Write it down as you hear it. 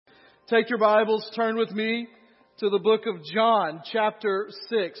Take your Bibles, turn with me to the book of John, chapter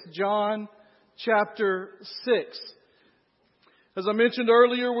 6. John, chapter 6. As I mentioned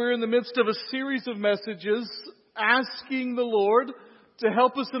earlier, we're in the midst of a series of messages asking the Lord to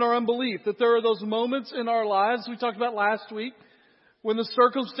help us in our unbelief. That there are those moments in our lives, we talked about last week, when the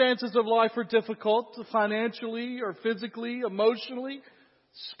circumstances of life are difficult, financially or physically, emotionally,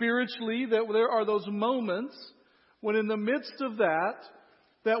 spiritually, that there are those moments when in the midst of that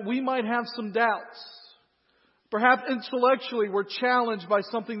we might have some doubts. Perhaps intellectually we're challenged by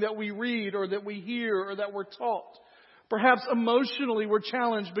something that we read or that we hear or that we're taught. Perhaps emotionally we're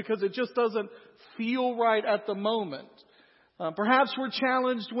challenged because it just doesn't feel right at the moment. Perhaps we're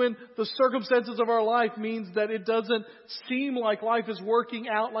challenged when the circumstances of our life means that it doesn't seem like life is working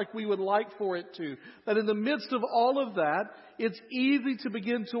out like we would like for it to. That in the midst of all of that, it's easy to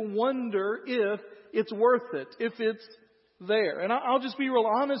begin to wonder if it's worth it, if it's there. And I'll just be real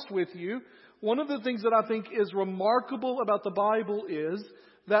honest with you. One of the things that I think is remarkable about the Bible is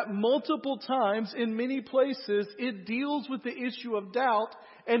that multiple times in many places it deals with the issue of doubt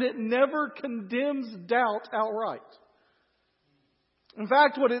and it never condemns doubt outright. In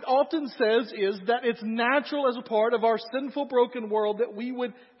fact, what it often says is that it's natural as a part of our sinful, broken world that we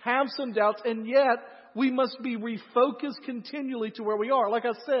would have some doubts, and yet we must be refocused continually to where we are. Like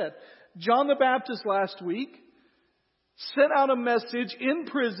I said, John the Baptist last week sent out a message in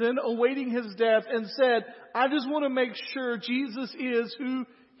prison awaiting his death and said, I just want to make sure Jesus is who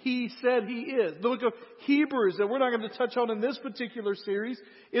he said he is. The book of Hebrews, that we're not going to touch on in this particular series,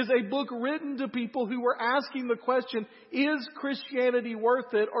 is a book written to people who were asking the question, is Christianity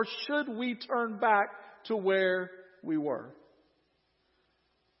worth it, or should we turn back to where we were?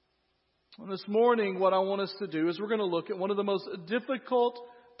 And this morning, what I want us to do is we're going to look at one of the most difficult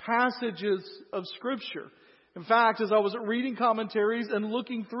passages of Scripture. In fact, as I was reading commentaries and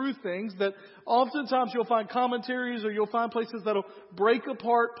looking through things, that oftentimes you'll find commentaries or you'll find places that'll break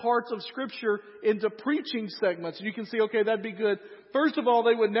apart parts of Scripture into preaching segments. And you can see, okay, that'd be good. First of all,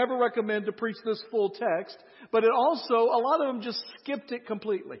 they would never recommend to preach this full text. But it also, a lot of them just skipped it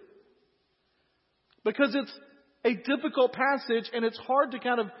completely. Because it's a difficult passage and it's hard to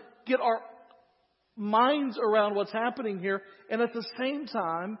kind of get our minds around what's happening here. And at the same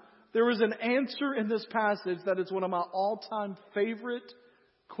time, there is an answer in this passage that is one of my all-time favorite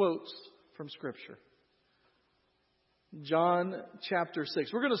quotes from Scripture. John chapter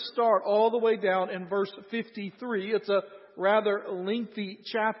 6. We're going to start all the way down in verse 53. It's a rather lengthy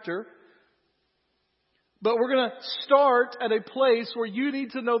chapter. But we're going to start at a place where you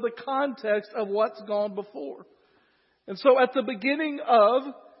need to know the context of what's gone before. And so at the beginning of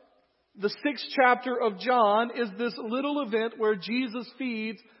the 6th chapter of John is this little event where Jesus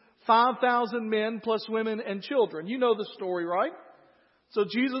feeds 5,000 men plus women and children. You know the story, right? So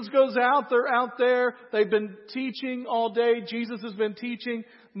Jesus goes out. They're out there. They've been teaching all day. Jesus has been teaching.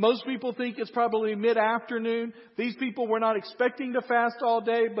 Most people think it's probably mid-afternoon. These people were not expecting to fast all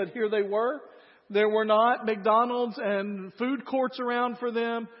day, but here they were. There were not McDonald's and food courts around for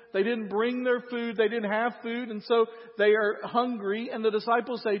them. They didn't bring their food. They didn't have food. And so they are hungry. And the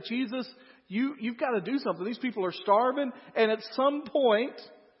disciples say, Jesus, you've got to do something. These people are starving. And at some point,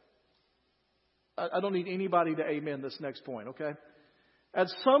 I don't need anybody to amen this next point, okay? At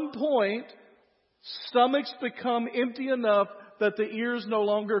some point, stomachs become empty enough that the ears no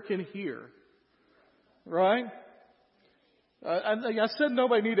longer can hear. Right? I said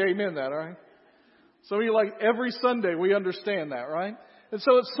nobody need to amen that, all right? Some of you like every Sunday we understand that, right? And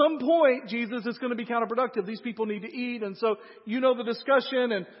so at some point, Jesus, is going to be counterproductive. These people need to eat. And so you know the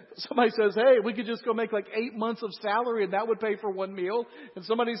discussion. And somebody says, hey, we could just go make like 8 months of salary and that would pay for one meal. And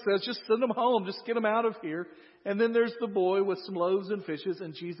somebody says, just send them home. Just get them out of here. And then there's the boy with some loaves and fishes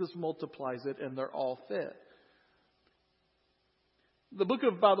and Jesus multiplies it and they're all fed.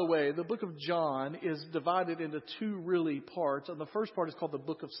 By the way, the book of John is divided into two really parts. And the first part is called the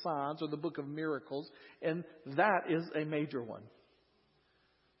book of signs or the book of miracles. And that is a major one.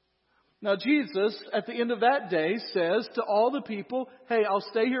 Now, Jesus, at the end of that day, says to all the people, hey, I'll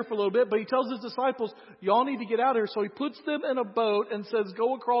stay here for a little bit. But he tells his disciples, y'all need to get out of here. So he puts them in a boat and says,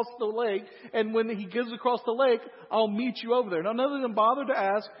 go across the lake. And when he gives across the lake, I'll meet you over there. Now, none of them bother to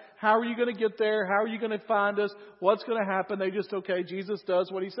ask, how are you going to get there? How are you going to find us? What's going to happen? They just, okay, Jesus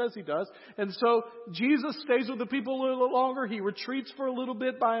does what he says he does. And so Jesus stays with the people a little longer. He retreats for a little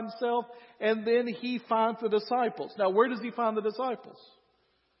bit by himself. And then he finds the disciples. Now, where does he find the disciples?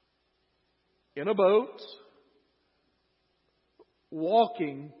 In a boat,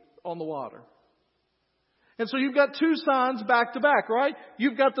 walking on the water. And so you've got two signs back to back, right?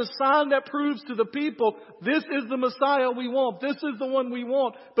 You've got the sign that proves to the people, this is the Messiah we want. This is the one we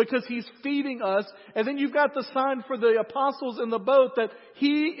want because He's feeding us. And then you've got the sign for the apostles in the boat that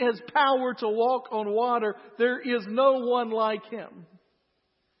He has power to walk on water. There is no one like Him.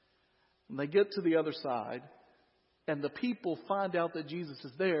 And they get to the other side, and the people find out that Jesus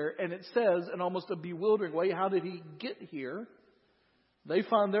is there. And it says in almost a bewildering way, how did He get here? They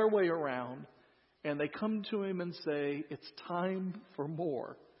find their way around. And they come to Him and say, it's time for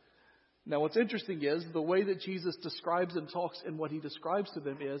more. Now what's interesting is the way that Jesus describes and talks and what He describes to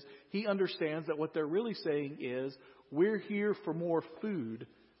them is He understands that what they're really saying is, we're here for more food.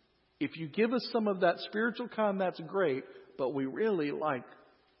 If you give us some of that spiritual kind, that's great, but we really like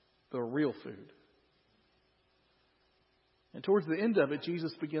the real food. And towards the end of it,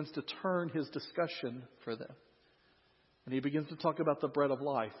 Jesus begins to turn His discussion for them. And He begins to talk about the bread of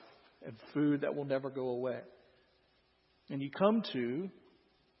life and food that will never go away. And you come to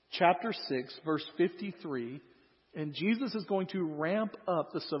chapter 6, verse 53, and Jesus is going to ramp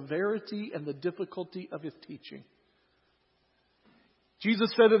up the severity and the difficulty of His teaching.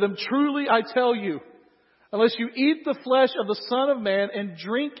 Jesus said to them, truly I tell you, unless you eat the flesh of the Son of Man and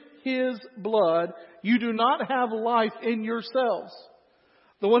drink His blood, you do not have life in yourselves.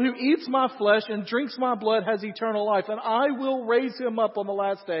 The one who eats my flesh and drinks my blood has eternal life, and I will raise him up on the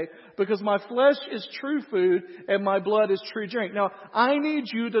last day, because my flesh is true food and my blood is true drink. Now, I need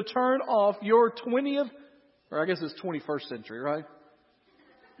you to turn off your 20th, or I guess it's 21st century, right?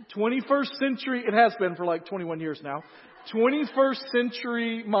 21st century, it has been for like 21 years now. 21st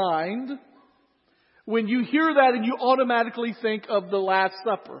century mind, when you hear that and you automatically think of the Last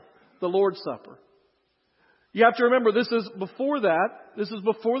Supper, the Lord's Supper. You have to remember, this is before that. This is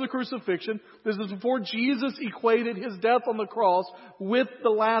before the crucifixion. This is before Jesus equated His death on the cross with the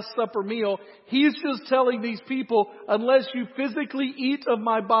Last Supper meal. He's just telling these people, unless you physically eat of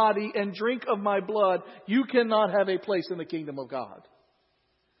my body and drink of my blood, you cannot have a place in the kingdom of God.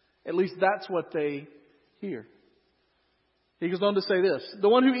 At least that's what they hear. He goes on to say this, the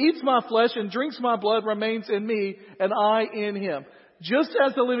one who eats my flesh and drinks my blood remains in me, and I in him. Just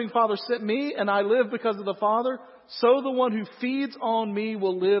as the living Father sent me, and I live because of the Father, so the one who feeds on me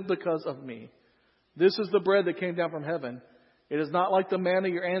will live because of me. This is the bread that came down from heaven. It is not like the manna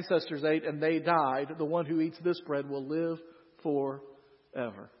your ancestors ate and they died. The one who eats this bread will live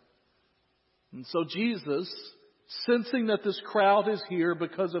forever. And so Jesus, sensing that this crowd is here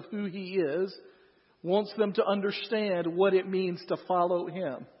because of who He is, wants them to understand what it means to follow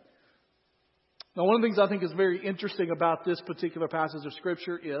Him. Now, one of the things I think is very interesting about this particular passage of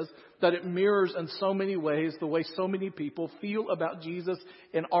Scripture is that it mirrors in so many ways the way so many people feel about Jesus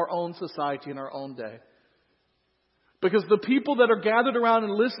in our own society, in our own day. Because the people that are gathered around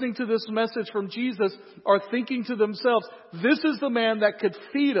and listening to this message from Jesus are thinking to themselves, this is the man that could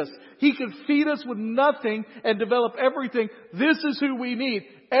feed us. He could feed us with nothing and develop everything. This is who we need.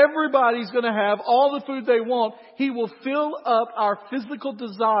 Everybody's going to have all the food they want. He will fill up our physical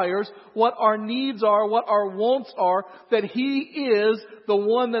desires, what our needs are, what our wants are, that He is the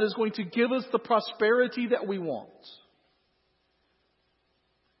one that is going to give us the prosperity that we want.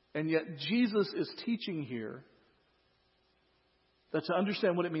 And yet Jesus is teaching here that to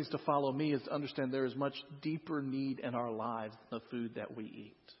understand what it means to follow me is to understand there is much deeper need in our lives than the food that we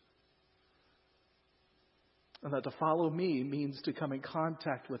eat. And that to follow me means to come in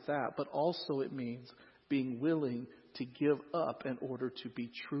contact with that, but also it means being willing to give up in order to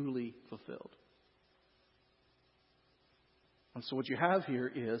be truly fulfilled. And so what you have here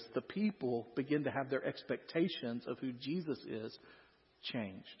is the people begin to have their expectations of who Jesus is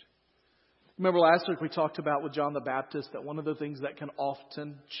changed. Remember last week we talked about with John the Baptist that one of the things that can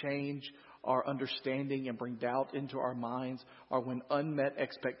often change our understanding and bring doubt into our minds are when unmet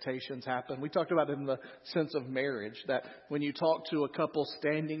expectations happen. We talked about it in the sense of marriage, that when you talk to a couple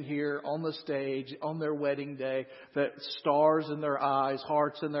standing here on the stage on their wedding day, that stars in their eyes,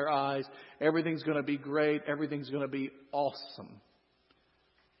 hearts in their eyes, everything's going to be great, everything's going to be awesome.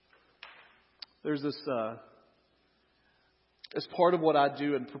 There's this as part of what I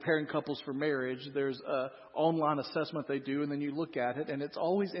do in preparing couples for marriage, there's an online assessment they do, and then you look at it, and it's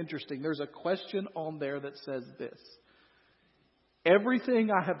always interesting. There's a question on there that says this: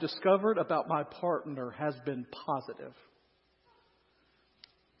 everything I have discovered about my partner has been positive.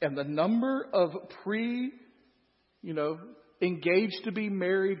 And the number of engaged to be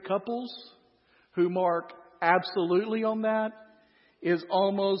married couples who mark absolutely on that is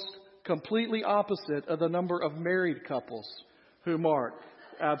almost completely opposite of the number of married couples who mark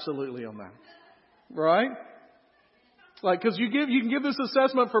absolutely on that. Right? Like, cause you can give this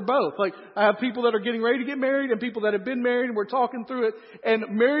assessment for both. Like, I have people that are getting ready to get married and people that have been married, and we're talking through it.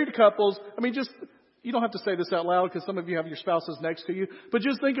 And married couples, I mean, you don't have to say this out loud because some of you have your spouses next to you, but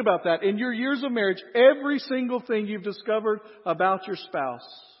just think about that. In your years of marriage, every single thing you've discovered about your spouse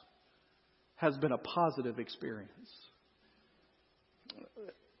has been a positive experience.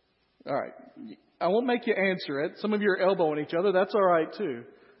 All right. I won't make you answer it. Some of you are elbowing each other. That's all right too,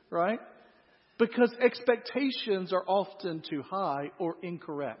 right? Because expectations are often too high or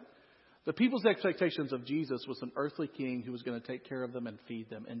incorrect. The people's expectations of Jesus was an earthly king who was going to take care of them and feed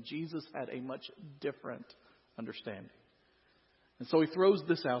them. And Jesus had a much different understanding. And so he throws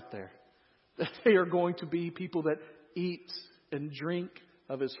this out there. That they are going to be people that eat and drink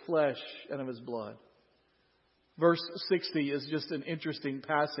of his flesh and of his blood. Verse 60 is just an interesting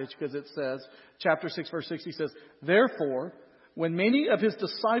passage because it says, chapter 6, verse 60 says, therefore, when many of his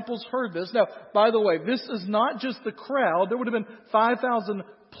disciples heard this. Now, by the way, this is not just the crowd. There would have been 5,000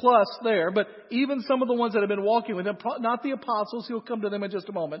 plus there, but even some of the ones that have been walking with him, not the apostles, he'll come to them in just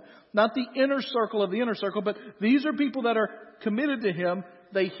a moment, not the inner circle of the inner circle, but these are people that are committed to him.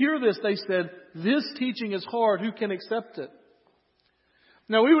 They hear this, they said, this teaching is hard, who can accept it?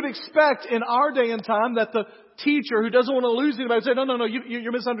 Now, we would expect in our day and time that the teacher who doesn't want to lose anybody would say, no,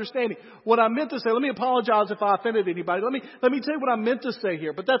 you're misunderstanding. What I meant to say, let me apologize if I offended anybody. Let me tell you what I meant to say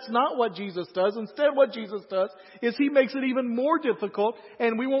here. But that's not what Jesus does. Instead, what Jesus does is he makes it even more difficult.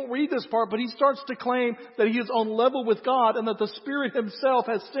 And we won't read this part, but he starts to claim that he is on level with God and that the Spirit himself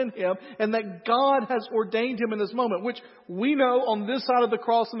has sent him and that God has ordained him in this moment, which we know on this side of the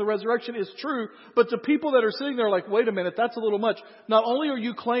cross and the resurrection is true. But to people that are sitting there like, wait a minute, that's a little much. Not only are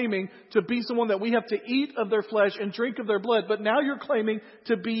you claiming to be someone that we have to eat of their flesh and drink of their blood, but now you're claiming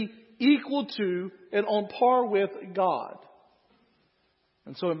to be equal to and on par with God.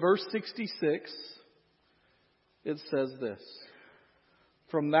 And so in verse 66, it says this.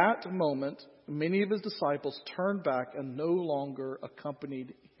 From that moment, many of his disciples turned back and no longer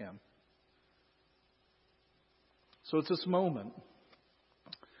accompanied him. So it's this moment.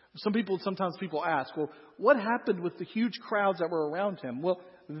 Sometimes people ask, well, what happened with the huge crowds that were around him? Well,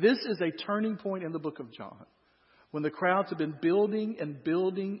 this is a turning point in the book of John. When the crowds have been building and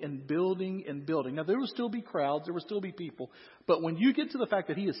building and building and building. Now, there will still be crowds. There will still be people. But when you get to the fact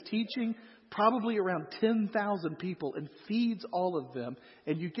that he is teaching probably around 10,000 people and feeds all of them,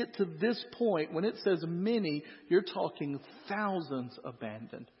 and you get to this point, when it says many, you're talking thousands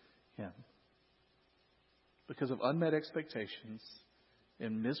abandoned him. Because of unmet expectations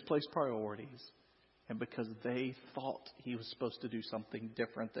and misplaced priorities, and because they thought he was supposed to do something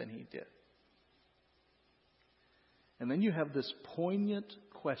different than he did. And then you have this poignant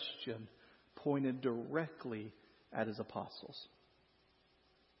question pointed directly at his apostles.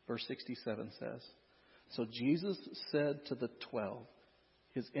 Verse 67 says, so Jesus said to the 12,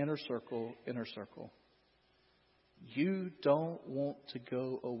 his inner circle, you don't want to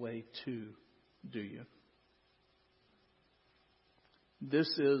go away too, do you? This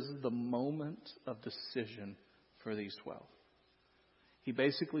is the moment of decision for these 12. He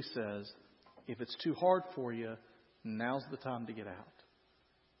basically says, if it's too hard for you, now's the time to get out.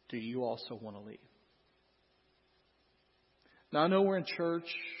 Do you also want to leave? Now, I know we're in church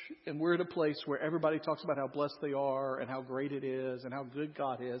and we're at a place where everybody talks about how blessed they are and how great it is and how good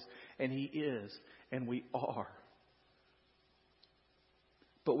God is. And he is. And we are.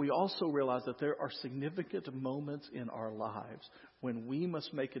 But we also realize that there are significant moments in our lives when we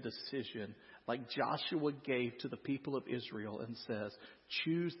must make a decision like Joshua gave to the people of Israel and says,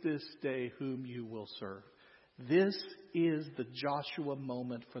 choose this day whom you will serve. This is the Joshua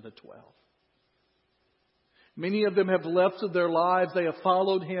moment for the 12. Many of them have left their lives. They have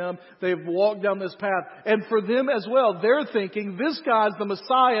followed him. They have walked down this path. And for them as well, they're thinking, this guy's the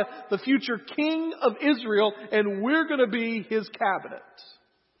Messiah, the future king of Israel, and we're going to be his cabinet.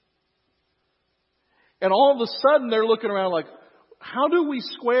 And all of a sudden, they're looking around like, how do we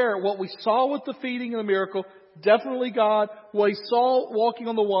square what we saw with the feeding and the miracle? Definitely God. What he saw walking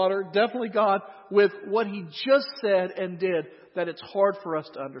on the water, definitely God. With what he just said and did, that it's hard for us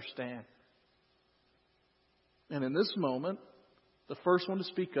to understand. And in this moment, the first one to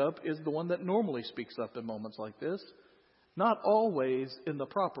speak up is the one that normally speaks up in moments like this. Not always in the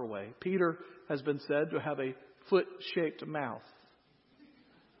proper way. Peter has been said to have a foot-shaped mouth.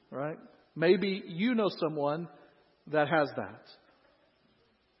 Right? Maybe you know someone that has that.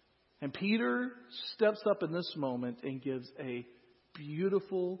 And Peter steps up in this moment and gives a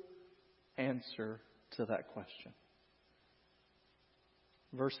beautiful answer to that question.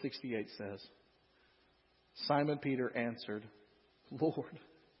 Verse 68 says, Simon Peter answered, Lord,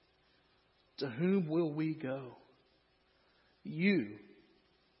 to whom will we go? You.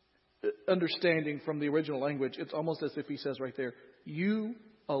 Understanding from the original language, it's almost as if he says right there, you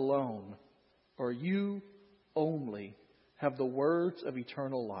alone, or you only, have the words of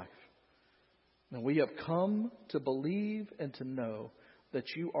eternal life. And we have come to believe and to know that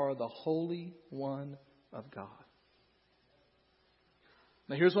you are the Holy One of God.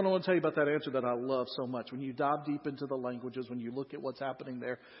 Now here's what I want to tell you about that answer that I love so much. When you dive deep into the languages, when you look at what's happening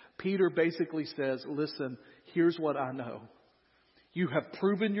there, Peter basically says, listen, here's what I know. You have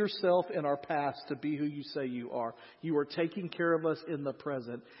proven yourself in our past to be who you say you are. You are taking care of us in the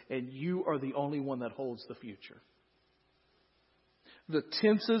present, and you are the only one that holds the future. The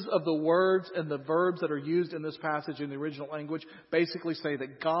tenses of the words and the verbs that are used in this passage in the original language basically say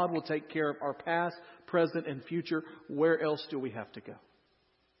that God will take care of our past, present, and future. Where else do we have to go?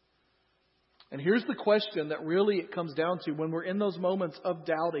 And here's the question that really it comes down to when we're in those moments of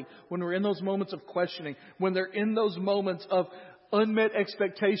doubting, when we're in those moments of questioning, when they're in those moments of unmet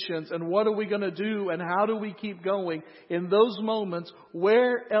expectations and what are we going to do and how do we keep going? In those moments,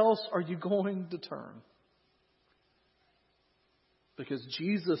 where else are you going to turn? Because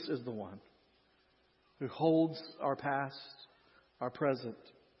Jesus is the one who holds our past, our present,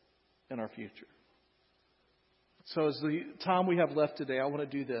 and our future. So as the time we have left today, I want to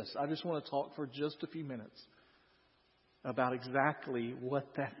do this. I just want to talk for just a few minutes about exactly what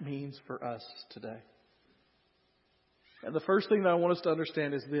that means for us today. And the first thing that I want us to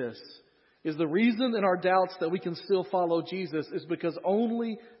understand is this, is the reason in our doubts that we can still follow Jesus is because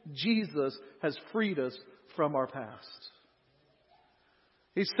only Jesus has freed us from our past.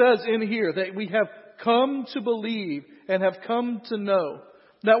 He says in here that we have come to believe and have come to know.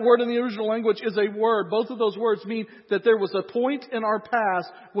 That word in the original language is a word. Both of those words mean that there was a point in our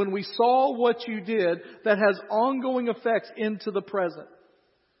past when we saw what you did that has ongoing effects into the present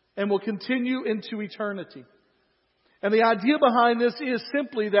and will continue into eternity. And the idea behind this is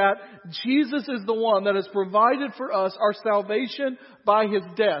simply that Jesus is the one that has provided for us our salvation by His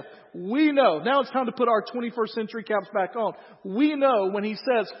death. We know, now it's time to put our 21st century caps back on. We know when He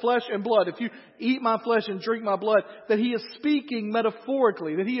says flesh and blood, if you eat my flesh and drink my blood, that He is speaking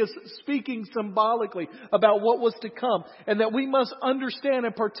metaphorically, that He is speaking symbolically about what was to come. And that we must understand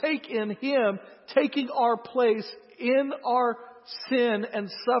and partake in Him taking our place in our sin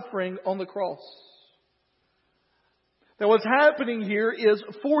and suffering on the cross. Now what's happening here is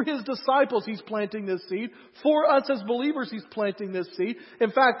for His disciples He's planting this seed. For us as believers He's planting this seed. In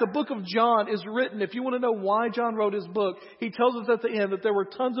fact, the book of John is written. If you want to know why John wrote his book, he tells us at the end that there were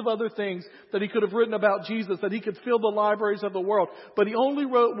tons of other things that he could have written about Jesus, that he could fill the libraries of the world. But he only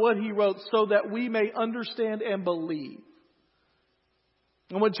wrote what he wrote so that we may understand and believe.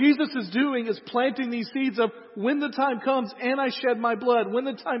 And what Jesus is doing is planting these seeds of when the time comes and I shed my blood, when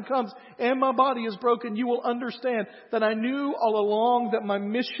the time comes and my body is broken, you will understand that I knew all along that my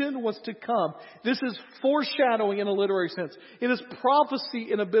mission was to come. This is foreshadowing in a literary sense. It is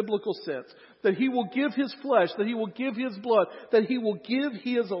prophecy in a biblical sense. That He will give His flesh, that He will give His blood, that He will give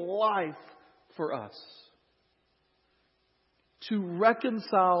His life for us. To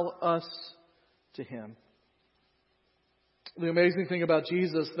reconcile us to Him. The amazing thing about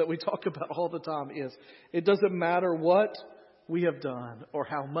Jesus that we talk about all the time is it doesn't matter what we have done or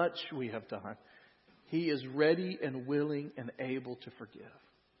how much we have done. He is ready and willing and able to forgive.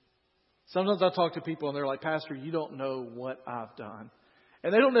 Sometimes I talk to people and they're like, Pastor, you don't know what I've done.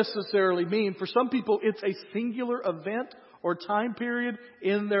 And they don't necessarily mean, for some people, it's a singular event or time period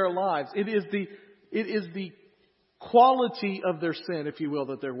in their lives. It is the quality of their sin, if you will,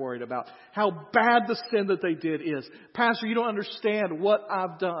 that they're worried about. How bad the sin that they did is. Pastor, you don't understand what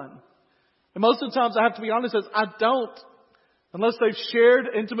I've done. And most of the times I have to be honest, I don't. Unless they've shared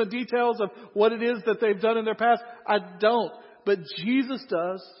intimate details of what it is that they've done in their past, I don't. But Jesus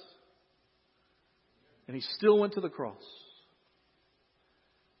does. And He still went to the cross.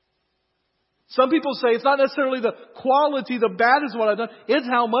 Some people say it's not necessarily the quality, the bad is what I've done. It's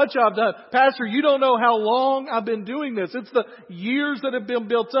how much I've done. Pastor, you don't know how long I've been doing this. It's the years that have been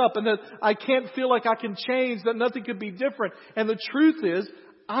built up and that I can't feel like I can change, that nothing could be different. And the truth is,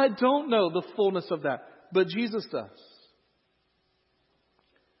 I don't know the fullness of that. But Jesus does.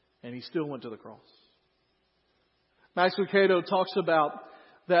 And He still went to the cross. Max Lucado talks about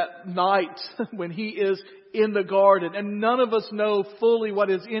that night when He is in the garden. And none of us know fully what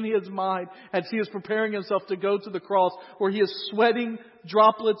is in His mind as He is preparing Himself to go to the cross where He is sweating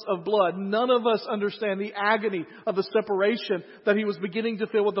droplets of blood. None of us understand the agony of the separation that He was beginning to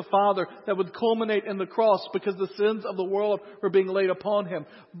feel with the Father that would culminate in the cross because the sins of the world were being laid upon Him.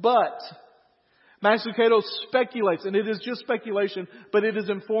 But Max Lucado speculates, and it is just speculation, but it is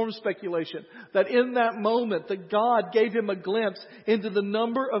informed speculation, that in that moment that God gave him a glimpse into the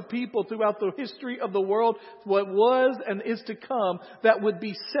number of people throughout the history of the world, what was and is to come, that would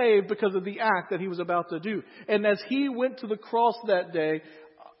be saved because of the act that he was about to do. And as he went to the cross that day,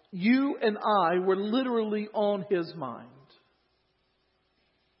 you and I were literally on his mind.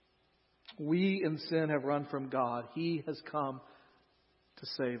 We in sin have run from God. He has come to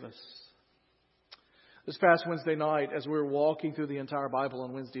save us. This past Wednesday night, as we were walking through the entire Bible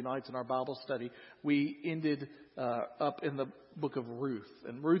on Wednesday nights in our Bible study, we ended up in the book of Ruth.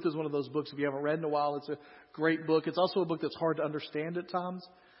 And Ruth is one of those books, if you haven't read in a while, it's a great book. It's also a book that's hard to understand at times.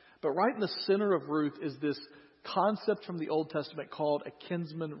 But right in the center of Ruth is this concept from the Old Testament called a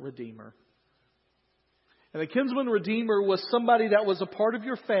kinsman redeemer. And a kinsman redeemer was somebody that was a part of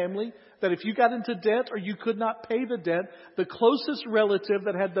your family, that if you got into debt or you could not pay the debt, the closest relative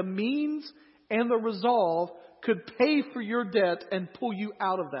that had the means and the resolve could pay for your debt and pull you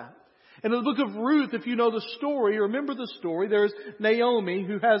out of that. And in the book of Ruth, if you know the story, remember the story, there's Naomi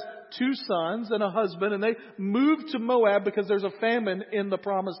who has 2 sons and a husband, and they move to Moab because there's a famine in the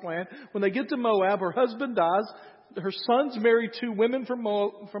promised land. When they get to Moab, her husband dies. Her sons marry 2 women from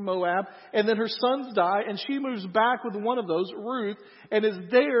Moab, and then her sons die, and she moves back with one of those, Ruth, and is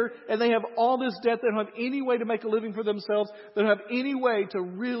there, and they have all this debt. They don't have any way to make a living for themselves. They don't have any way to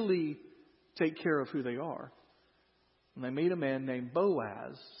really take care of who they are. And they meet a man named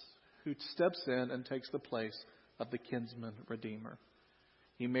Boaz who steps in and takes the place of the kinsman redeemer.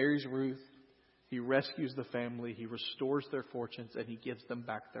 He marries Ruth. He rescues the family. He restores their fortunes, and he gives them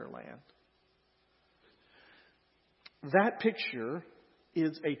back their land. That picture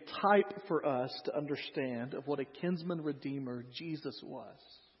is a type for us to understand of what a kinsman redeemer Jesus was.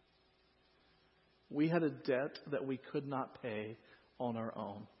 We had a debt that we could not pay on our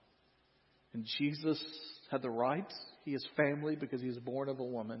own. And Jesus had the rights. He is family because he was born of a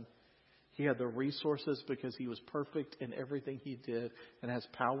woman. He had the resources because he was perfect in everything he did and has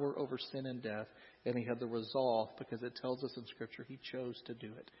power over sin and death. And he had the resolve because it tells us in Scripture he chose to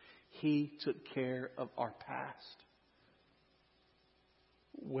do it. He took care of our past.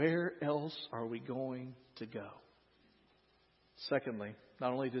 Where else are we going to go? Secondly,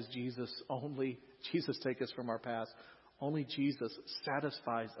 not only does Jesus take us from our past, only Jesus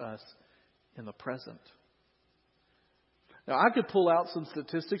satisfies us in the present. Now, I could pull out some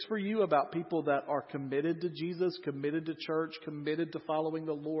statistics for you about people that are committed to Jesus, committed to church, committed to following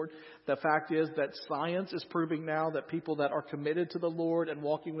the Lord. The fact is that science is proving now that people that are committed to the Lord and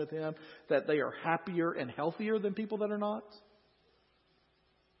walking with Him, that they are happier and healthier than people that are not.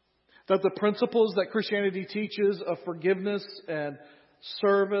 That the principles that Christianity teaches of forgiveness and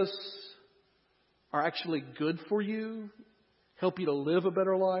service are actually good for you, help you to live a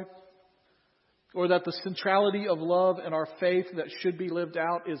better life. Or that the centrality of love and our faith that should be lived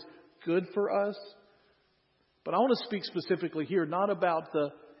out is good for us. But I want to speak specifically here, not about the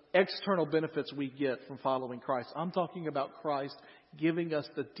external benefits we get from following Christ. I'm talking about Christ giving us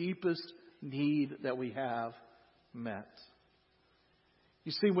the deepest need that we have met.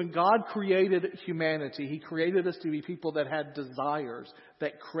 You see, when God created humanity, He created us to be people that had desires,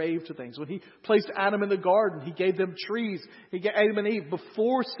 that craved things. When He placed Adam in the garden, He gave them trees. He gave Adam and Eve.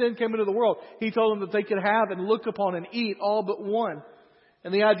 Before sin came into the world, He told them that they could have and look upon and eat all but one.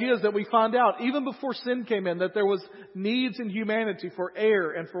 And the idea is that we find out, even before sin came in, that there was needs in humanity for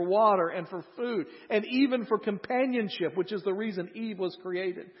air and for water and for food and even for companionship, which is the reason Eve was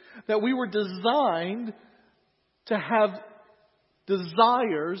created. That we were designed to have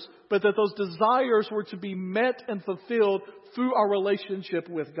desires, but that those desires were to be met and fulfilled through our relationship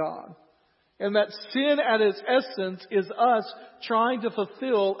with God. And that sin at its essence is us trying to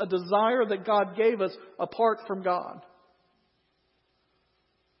fulfill a desire that God gave us apart from God.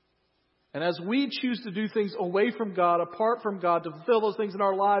 And as we choose to do things away from God, apart from God, to fulfill those things in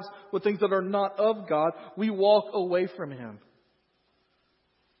our lives with things that are not of God, we walk away from Him.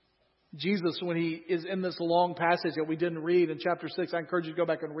 Jesus, when He is in this long passage that we didn't read in chapter 6, I encourage you to go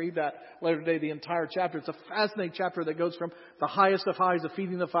back and read that later today, the entire chapter. It's a fascinating chapter that goes from the highest of highs of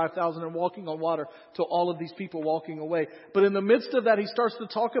feeding the 5,000 and walking on water to all of these people walking away. But in the midst of that, He starts to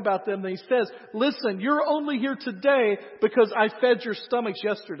talk about them and He says, listen, you're only here today because I fed your stomachs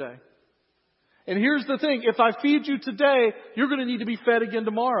yesterday. And here's the thing, if I feed you today, you're going to need to be fed again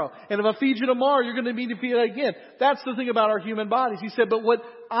tomorrow. And if I feed you tomorrow, you're going to need to be fed again. That's the thing about our human bodies. He said, but what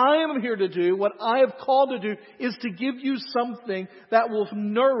I am here to do, what I have called to do, is to give you something that will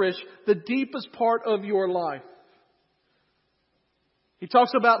nourish the deepest part of your life. He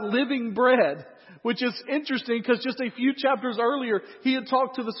talks about living bread. Which is interesting because just a few chapters earlier, he had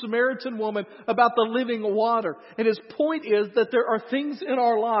talked to the Samaritan woman about the living water. And his point is that there are things in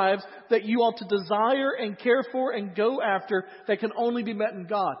our lives that you ought to desire and care for and go after that can only be met in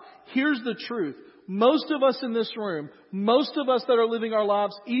God. Here's the truth. Most of us in this room, most of us that are living our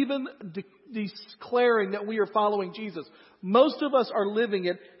lives, even declaring that we are following Jesus, most of us are living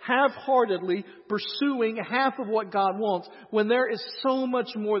it half-heartedly, pursuing half of what God wants, when there is so much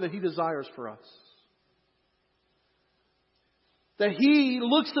more that He desires for us. That He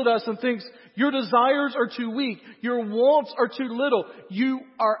looks at us and thinks, your desires are too weak. Your wants are too little. You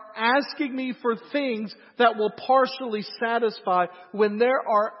are asking me for things that will partially satisfy when there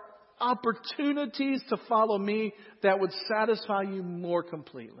are opportunities to follow me that would satisfy you more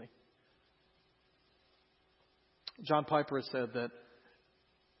completely. John Piper has said that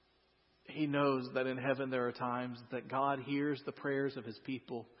he knows that in heaven there are times that God hears the prayers of His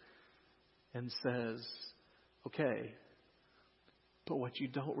people and says, okay, but what you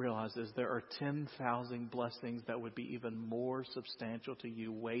don't realize is there are 10,000 blessings that would be even more substantial to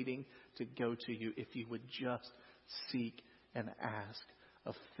you waiting to go to you if you would just seek and ask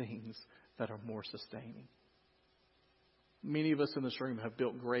of things that are more sustaining. Many of us in this room have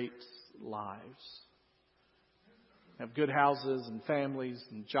built great lives. Have good houses and families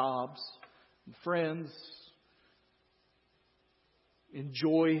and jobs and friends.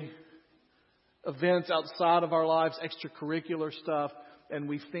 Enjoy events outside of our lives, extracurricular stuff, and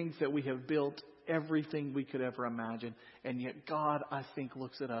we think that we have built everything we could ever imagine. And yet God, I think,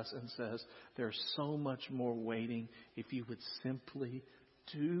 looks at us and says, there's so much more waiting if you would simply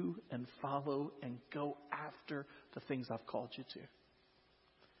do and follow and go after the things I've called you to.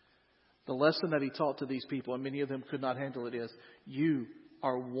 The lesson that He taught to these people, and many of them could not handle it, is you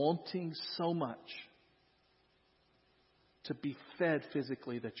are wanting so much to be fed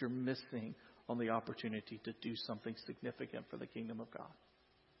physically that you're missing on the opportunity to do something significant for the kingdom of God.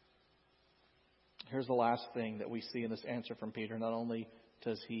 Here's the last thing that we see in this answer from Peter. Not only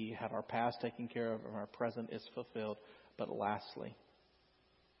does he have our past taken care of and our present is fulfilled, but lastly,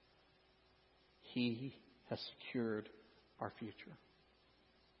 He has secured our future.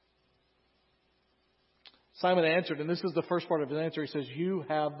 Simon answered, and this is the first part of his answer. He says, you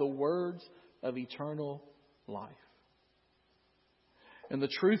have the words of eternal life. And the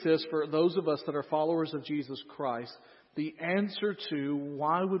truth is, for those of us that are followers of Jesus Christ, the answer to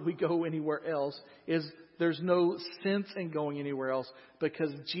why would we go anywhere else is there's no sense in going anywhere else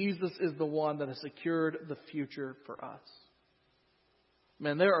because Jesus is the one that has secured the future for us.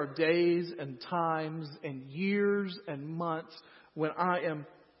 Man, there are days and times and years and months when I am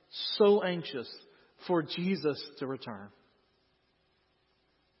so anxious for Jesus to return.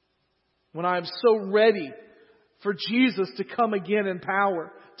 When I am so ready for Jesus to come again in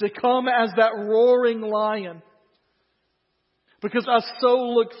power, to come as that roaring lion. Because I so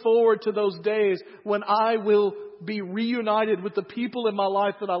look forward to those days when I will be reunited with the people in my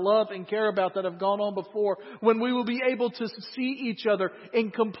life that I love and care about that have gone on before. When we will be able to see each other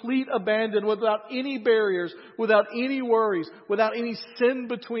in complete abandon, without any barriers, without any worries, without any sin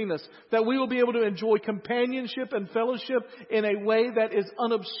between us. That we will be able to enjoy companionship and fellowship in a way that is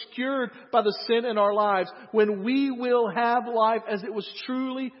unobscured by the sin in our lives. When we will have life as it was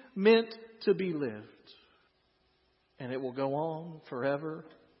truly meant to be lived. And it will go on forever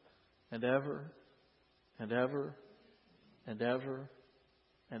and ever and ever and ever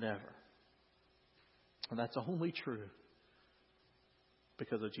and ever. And that's only true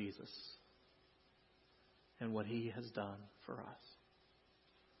because of Jesus and what He has done for us.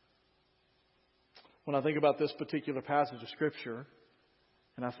 When I think about this particular passage of Scripture,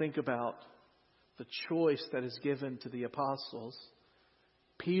 and I think about the choice that is given to the apostles,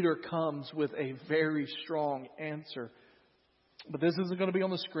 Peter comes with a very strong answer. But this isn't going to be on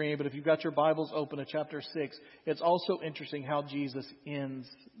the screen, but if you've got your Bibles open to chapter 6, it's also interesting how Jesus ends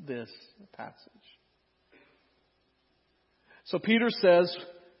this passage. So Peter says,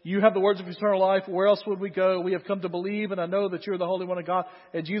 you have the words of eternal life. Where else would we go? We have come to believe, and I know that you're the Holy One of God.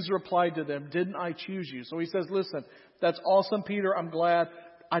 And Jesus replied to them, didn't I choose you? So he says, listen, that's awesome, Peter. I'm glad.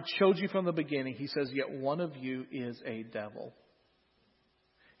 I chose you from the beginning. He says, yet one of you is a devil.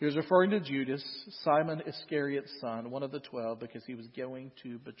 He was referring to Judas, Simon Iscariot's son, one of the 12, because he was going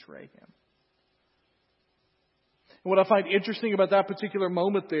to betray him. And what I find interesting about that particular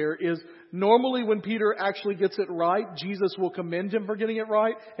moment there is normally when Peter actually gets it right, Jesus will commend him for getting it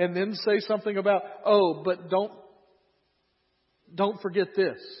right and then say something about, oh, but don't forget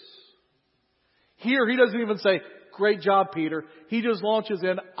this. Here, he doesn't even say, great job, Peter. He just launches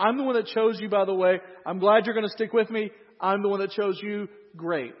in, I'm the one that chose you, by the way. I'm glad you're going to stick with me. I'm the one that chose you.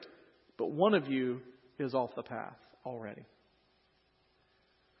 Great. but one of you is off the path already.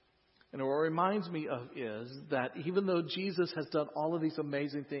 And what it reminds me of is that even though Jesus has done all of these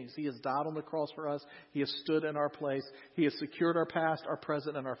amazing things, He has died on the cross for us, He has stood in our place, He has secured our past, our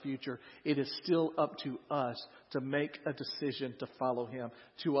present, and our future, it is still up to us to make a decision to follow Him,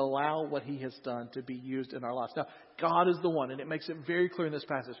 to allow what He has done to be used in our lives. Now, God is the one, and it makes it very clear in this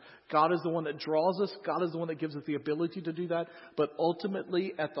passage, God is the one that draws us, God is the one that gives us the ability to do that, but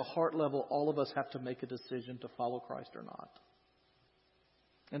ultimately, at the heart level, all of us have to make a decision to follow Christ or not.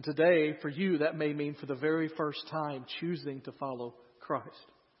 And today, for you, that may mean for the very first time choosing to follow Christ.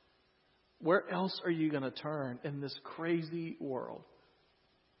 Where else are you going to turn in this crazy world?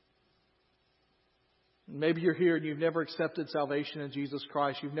 Maybe you're here and you've never accepted salvation in Jesus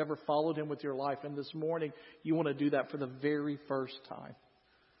Christ. You've never followed Him with your life. And this morning, you want to do that for the very first time.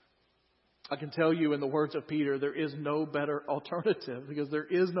 I can tell you in the words of Peter, there is no better alternative, because there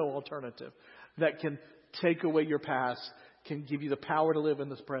is no alternative that can take away your past, can give you the power to live in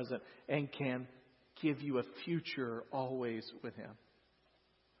this present, and can give you a future always with Him.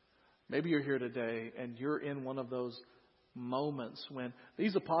 Maybe you're here today and you're in one of those moments when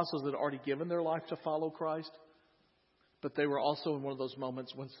these apostles had already given their life to follow Christ, but they were also in one of those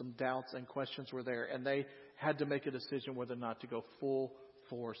moments when some doubts and questions were there, and they had to make a decision whether or not to go full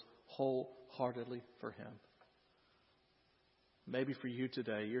force, wholeheartedly for Him. Maybe for you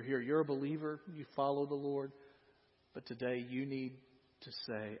today, you're here, you're a believer, you follow the Lord, but today you need to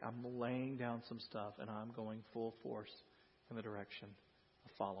say, I'm laying down some stuff and I'm going full force in the direction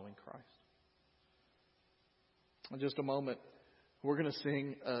of following Christ. In just a moment, we're going to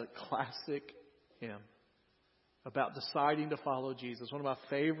sing a classic hymn about deciding to follow Jesus. One of my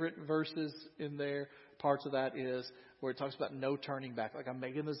favorite verses in there, parts of that, is where it talks about no turning back. Like, I'm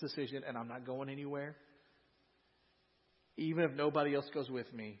making this decision and I'm not going anywhere. Even if nobody else goes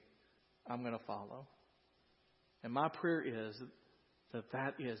with me, I'm going to follow. And my prayer is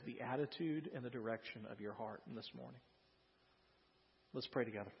that is the attitude and the direction of your heart in this morning. Let's pray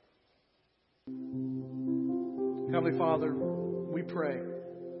together. Heavenly Father, we pray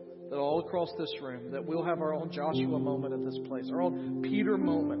that all across this room, that we'll have our own Joshua moment at this place, our own Peter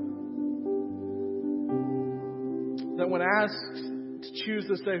moment. That when asked to choose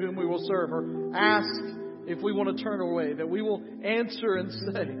this day whom we will serve, or asked if we want to turn away, that we will answer and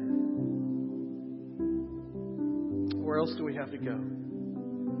say, where else do we have to go?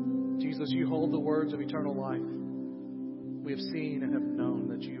 Jesus, you hold the words of eternal life. We have seen and have known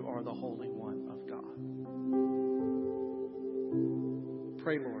that you are the Holy One of God.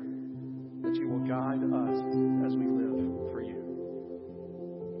 Pray, Lord, that you will guide us as we live for you.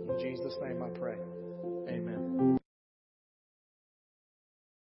 In Jesus' name I pray. Amen.